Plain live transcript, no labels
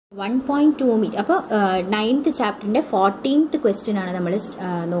1.2 meter. അപ്പോൾ 9th ചാപ്റ്ററിന്റെ 14th question ആണ് നമ്മൾ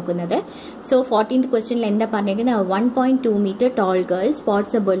നോക്കുന്നത്. സോ 14th ക്വസ്റ്റ്യനിൽ എന്താ പറഞ്ഞിരിക്കുന്നത്? 1.2 meter tall girl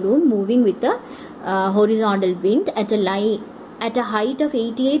spots a balloon moving with a horizontal wind at a height of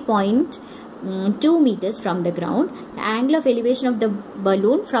 88.2 meters from the ground. The angle of elevation of the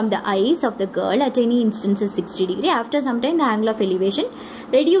balloon from the eyes of the girl at any instance is 60 degree. After some time, the angle of elevation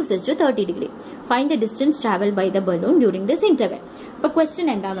reduces to 30 degree. Find the distance traveled by the balloon during this interval. അപ്പോൾ question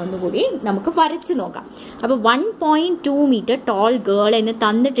എന്താണെന്നൊന്നുകൂടി നമുക്ക് വരച്ച് നോക്കാം. അപ്പോൾ 1.2 meter tall girl എന്ന്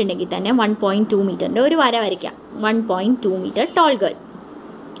തന്നിട്ടുണ്ടെങ്കിൽ തന്നെ 1.2 മീറ്ററിൻ്റെ ഒരു വര വരയ്ക്കാം. 1.2 meter tall girl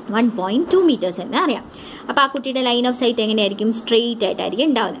 1.2 meters എന്ന് അറിയാം. അപ്പോൾ ആ കുട്ടിയുടെ ലൈൻ ഓഫ് സൈറ്റ് എങ്ങനെയായിരിക്കും? സ്ട്രെയിറ്റ് ആയിട്ടായിരിക്കും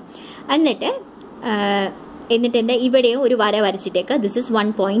ഉണ്ടാവുന്നത്. എന്നിട്ട് എന്താ ഇവിടെയും ഒരു വര വരച്ചിട്ടേക്ക്. This is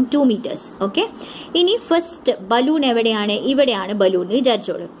 1.2 meters. ഓക്കെ, ഇനി ഫസ്റ്റ് ബലൂൺ എവിടെയാണ്? ഇവിടെയാണ് ബലൂൺ എന്ന്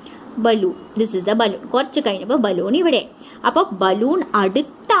വിചാരിച്ചോളൂ. Balloon, this is the balloon. കുറച്ച് കഴിഞ്ഞപ്പോൾ ബലൂൺ ഇവിടെ. അപ്പോൾ ബലൂൺ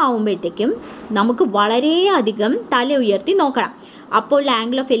അടുത്താവുമ്പോഴത്തേക്കും നമുക്ക് വളരെയധികം തല ഉയർത്തി നോക്കണം. അപ്പോൾ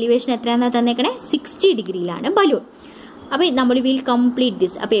ആംഗിൾ ഓഫ് എലിവേഷൻ എത്രയാണെന്ന് തന്നേക്കണേ? 60 ഡിഗ്രിയിലാണ് ബലൂൺ. അപ്പോൾ നമ്മൾ വിൽ കംപ്ലീറ്റ്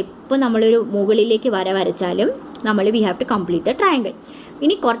ദിസ്. അപ്പോൾ എപ്പോൾ നമ്മളൊരു മുകളിലേക്ക് വര വരച്ചാലും we have to complete the triangle.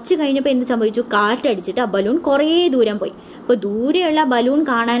 ഇനി കുറച്ച് കഴിഞ്ഞപ്പോൾ എന്ത് സംഭവിച്ചു? കാറ്റടിച്ചിട്ട് ആ ബലൂൺ കുറേ ദൂരം പോയി. അപ്പോൾ ദൂരെയുള്ള ബലൂൺ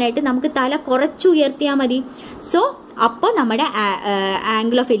കാണാനായിട്ട് നമുക്ക് തല കുറച്ച് ഉയർത്തിയാൽ മതി. സോ അപ്പോൾ നമ്മുടെ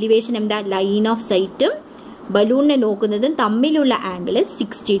ആംഗിൾ ഓഫ് എലിവേഷൻ എന്താ? ലൈൻ ഓഫ് സൈറ്റും ബലൂണിനെ നോക്കുന്നതും തമ്മിലുള്ള angle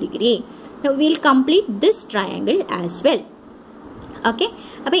 60 degree. Will complete this triangle as well. Okay,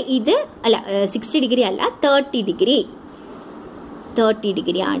 അപ്പോൾ ഇത് അല്ല 60 ഡിഗ്രി അല്ല 30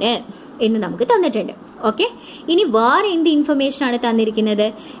 ഡിഗ്രി ആണ് എന്ന് നമുക്ക് തന്നിട്ടുണ്ട്. ഓക്കെ, ഇനി വേറെ എന്ത് ഇൻഫർമേഷൻ ആണ് തന്നിരിക്കുന്നത്?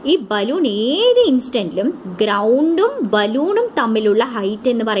 ഈ ബലൂൺ ഏത് ഇൻസ്റ്റന്റിലും ഗ്രൗണ്ടും ബലൂണും തമ്മിലുള്ള ഹൈറ്റ്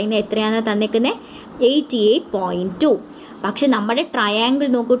എന്ന് പറയുന്നത് എത്രയാണെന്ന് തന്നിരിക്കുന്നത്? 88.2. പക്ഷെ നമ്മുടെ ട്രയാങ്കിൾ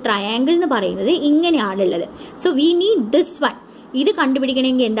നോക്കൂ. ട്രയാങ്കിൾ എന്ന് പറയുന്നത് ഇങ്ങനെയാണുള്ളത്. So we need this one. ഇത്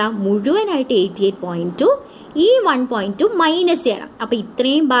കണ്ടുപിടിക്കണമെങ്കിൽ എന്താ? മുഴുവനായിട്ട് 88.2 ഈ 1.2 മൈനസ് ചെയ്യണം. അപ്പൊ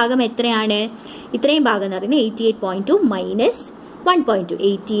ഇത്രയും ഭാഗം എത്രയാണ്? ഇത്രയും ഭാഗം എന്ന് പറയുന്നത് 88.2 മൈനസ് 1.2.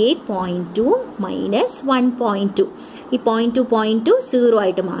 88.2 മൈനസ് 1.2. ഈ 0.2 0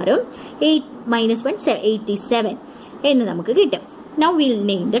 ആയിട്ട് മാറും. 8 മൈനസ് 1 87 എന്ന് നമുക്ക് കിട്ടും. Now will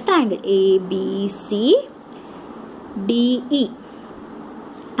name the triangle ABCDE.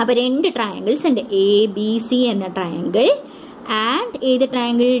 അപ്പൊ രണ്ട് ട്രയാങ്കിൾസ് ഉണ്ട്. ABC എന്ന ട്രയാങ്കിൾ ആൻഡ് ഏത്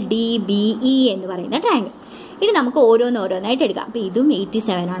ട്രയാങ്കിൾ? DBE എന്ന് പറയുന്ന ട്രയാങ്കിൾ. ഇനി നമുക്ക് ഓരോന്നായിട്ട് എടുക്കാം. അപ്പൊ ഇതും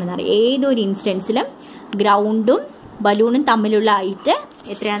 87 ആണെന്ന് അറിയാം. ഏതൊരു ഇൻസ്റ്റൻസിലും ഗ്രൗണ്ടും ബലൂണും തമ്മിലുള്ള ഹൈറ്റ്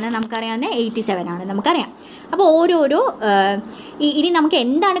എത്രയാണെന്ന് നമുക്കറിയാവുന്ന 87 ആണ് നമുക്കറിയാം. അപ്പോൾ ഇനി നമുക്ക്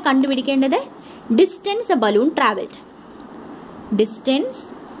എന്താണ് കണ്ടുപിടിക്കേണ്ടത്? Distance balloon travelled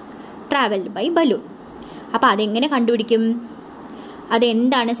by balloon. അപ്പോൾ അതെങ്ങനെ കണ്ടുപിടിക്കും?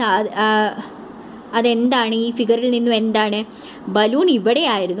 അതെന്താണ് ഈ ഫിഗറിൽ നിന്നും എന്താണ്? ബലൂൺ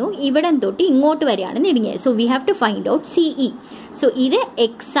ഇവിടെയായിരുന്നു, ഇവിടം തൊട്ട് ഇങ്ങോട്ട് വരെയാണ് നെടുങ്ങിയത്. So we have to find out CE. So ഇത്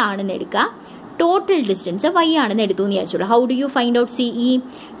X ആണെന്ന് എടുക്കുക. ടോട്ടൽ ഡിസ്റ്റൻസ് Y ആണെന്ന് എടുത്തു എന്ന് വിചാരിച്ചോളൂ. How do you find out CE?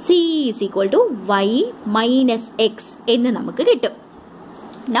 CE is equal to Y minus X എന്ന് നമുക്ക് കിട്ടും.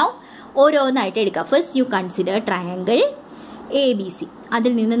 നൗ ഓരോന്നായിട്ട് എടുക്കാം. First U consider triangle ABC.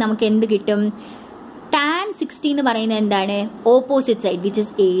 അതിൽ നിന്ന് നമുക്ക് എന്ത് കിട്ടും? tan 60 എന്ന് പറയുന്നത് എന്താണ്? Opposite side which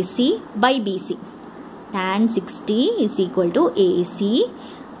is AC by BC. tan 60 is equal to AC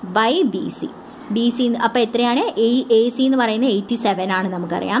by BC. അപ്പൊ എത്രയാണ്? AC എന്ന് പറയുന്നത് 87 ആണ്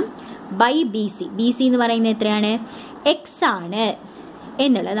നമുക്കറിയാം. ബൈ BC എന്ന് പറയുന്നത് എത്രയാണ്? X ആണ്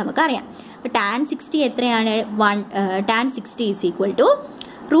എന്നുള്ളത് നമുക്കറിയാം. അപ്പൊ tan 60 എത്രയാണ്? tan 60 is equal to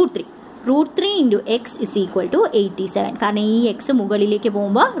 √3 into X is equal to 87. കാരണം ഈ X മുകളിലേക്ക്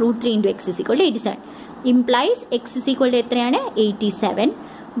പോകുമ്പോൾ √3 into X is equal to 87. Implies X is equal to എത്രയാണ്? 87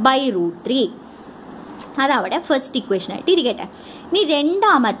 ബൈ √3. അതവിടെ ഫസ്റ്റ് ഇക്വേഷൻ ആയിട്ട് ഇരിക്കട്ടെ. ഇനി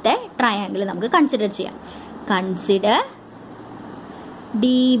രണ്ടാമത്തെ ട്രയാങ്കിൾ നമുക്ക് കൺസിഡർ ചെയ്യാം. Consider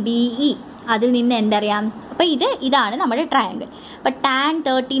DBE. അതിൽ നിന്ന് എന്തറിയാം? അപ്പൊ ഇതാണ് നമ്മുടെ ട്രയാങ്കിൾ. അപ്പൊ tan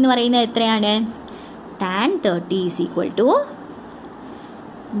 30 എന്ന് പറയുന്നത് എത്രയാണ്? tan 30 is equal to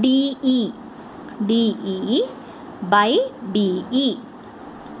DE by BE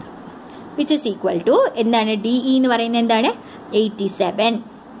which is equal to എന്താണ്? DE എന്ന് പറയുന്നത് എന്താണ്? 87.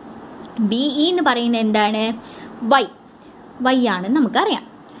 BE എന്ന് പറയുന്നത് എന്താണ്? Y ആണെന്ന് നമുക്കറിയാം.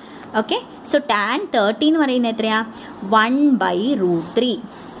 ഓക്കെ, സോ tan 30 എന്ന് പറയുന്നത് എത്രയാ? 1 ബൈ √3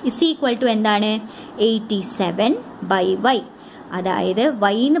 ഇസ് ഈക്വൽ ടു എന്താണ്? 87 ബൈ Y. അതായത്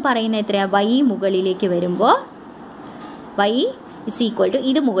Y എന്ന് പറയുന്നത് എത്രയാ? Y മുകളിലേക്ക് വരുമ്പോൾ Y ഇസ് ഈക്വൽ ടു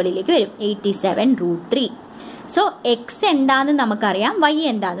ഇത് മുകളിലേക്ക് വരും 87 √3. സോ X എന്താന്ന് നമുക്കറിയാം, Y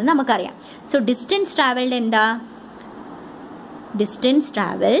എന്താന്ന് നമുക്കറിയാം. സോ ഡിസ്റ്റൻസ് ട്രാവൽഡ് എന്താ? Distance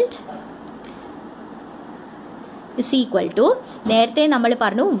travelled is equal to നേരത്തെ നമ്മൾ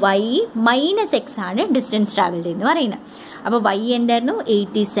പറഞ്ഞു y minus x ആണ് ഡിസ്റ്റൻസ് ട്രാവൽ എന്ന് പറയുന്നത്. അപ്പോൾ y എന്തായിരുന്നു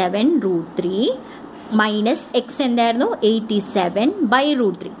 87√3 മൈനസ് എക്സ് എന്തായിരുന്നു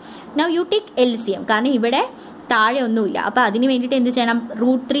 87/√3. നൗ യു ടേക്ക് LCM കാരണം ഇവിടെ താഴെ ഒന്നുമില്ല. അപ്പോൾ അതിന് വേണ്ടിയിട്ട് എന്ത് ചെയ്യണം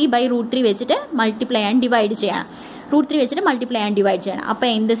 √3/√3 വെച്ചിട്ട് മൾട്ടിപ്ലൈ ആൻഡ് ഡിവൈഡ് ചെയ്യണം. √3 വെച്ചിട്ട് മൾട്ടിപ്ലൈ ആൻഡ് ഡിവൈഡ് ചെയ്യണം. അപ്പോൾ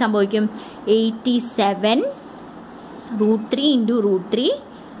എന്ത് സംഭവിക്കും 87√3 into √3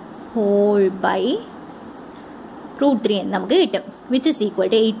 whole by √3 എന്ന് നമുക്ക് കിട്ടും. Which is equal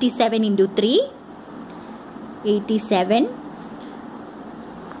to 87 into 3 87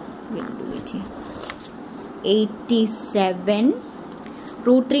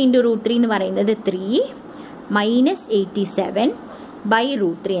 √3 into √3 എന്ന് പറയുന്നത് 3 മൈനസ്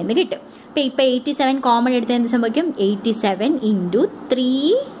 87/√3 എന്ന് കിട്ടും. അപ്പോൾ ഇപ്പോൾ 87 കോമൺ എടുത്താൽ എന്ത് സംഭവിക്കും 87 into 3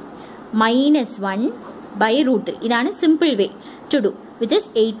 minus 1/√3. ഇതാണ് simple way to do which is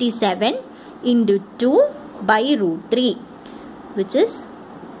 87 into 2/√3 which is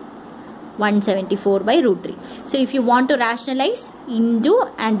 174/√3. So if you want to rationalize, into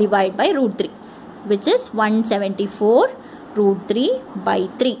and divide by √3 which is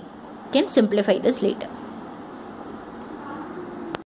 174√3/3. You can simplify this later.